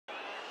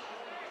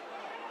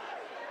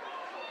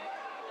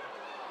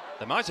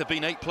There might have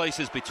been 8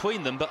 places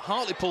between them, but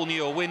Hartlepool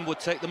knew a win would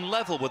take them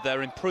level with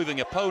their improving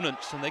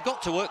opponents, and they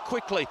got to work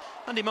quickly.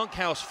 Andy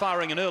Monkhouse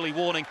firing an early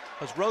warning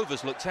as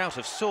Rovers looked out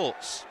of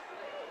sorts.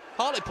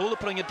 Hartlepool are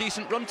putting a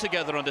decent run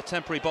together under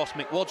temporary boss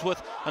Mick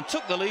Wadsworth and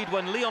took the lead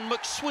when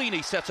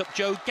McSweeney set up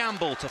Joe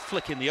Gamble to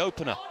flick in the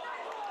opener.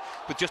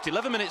 With just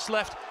 11 minutes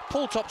left,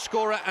 Poole top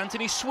scorer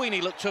Antony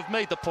Sweeney looked to have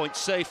made the point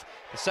safe.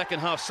 The second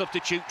half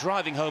substitute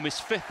driving home his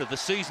 5th of the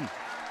season.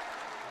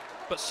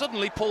 But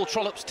suddenly Paul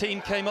Trollope's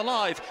team came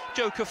alive.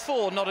 Joe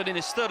Kuffour nodded in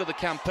his 3rd of the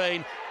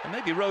campaign, and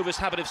maybe Rovers'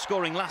 habit of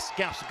scoring last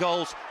gasp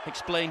goals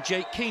explained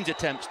Kean's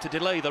attempts to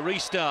delay the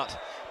restart.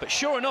 But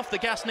sure enough, the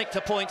gas nicked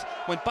a point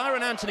when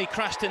Byron Anthony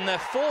crashed in their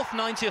 4th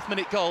 90th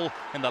minute goal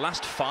in the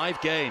last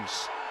 5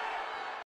 games.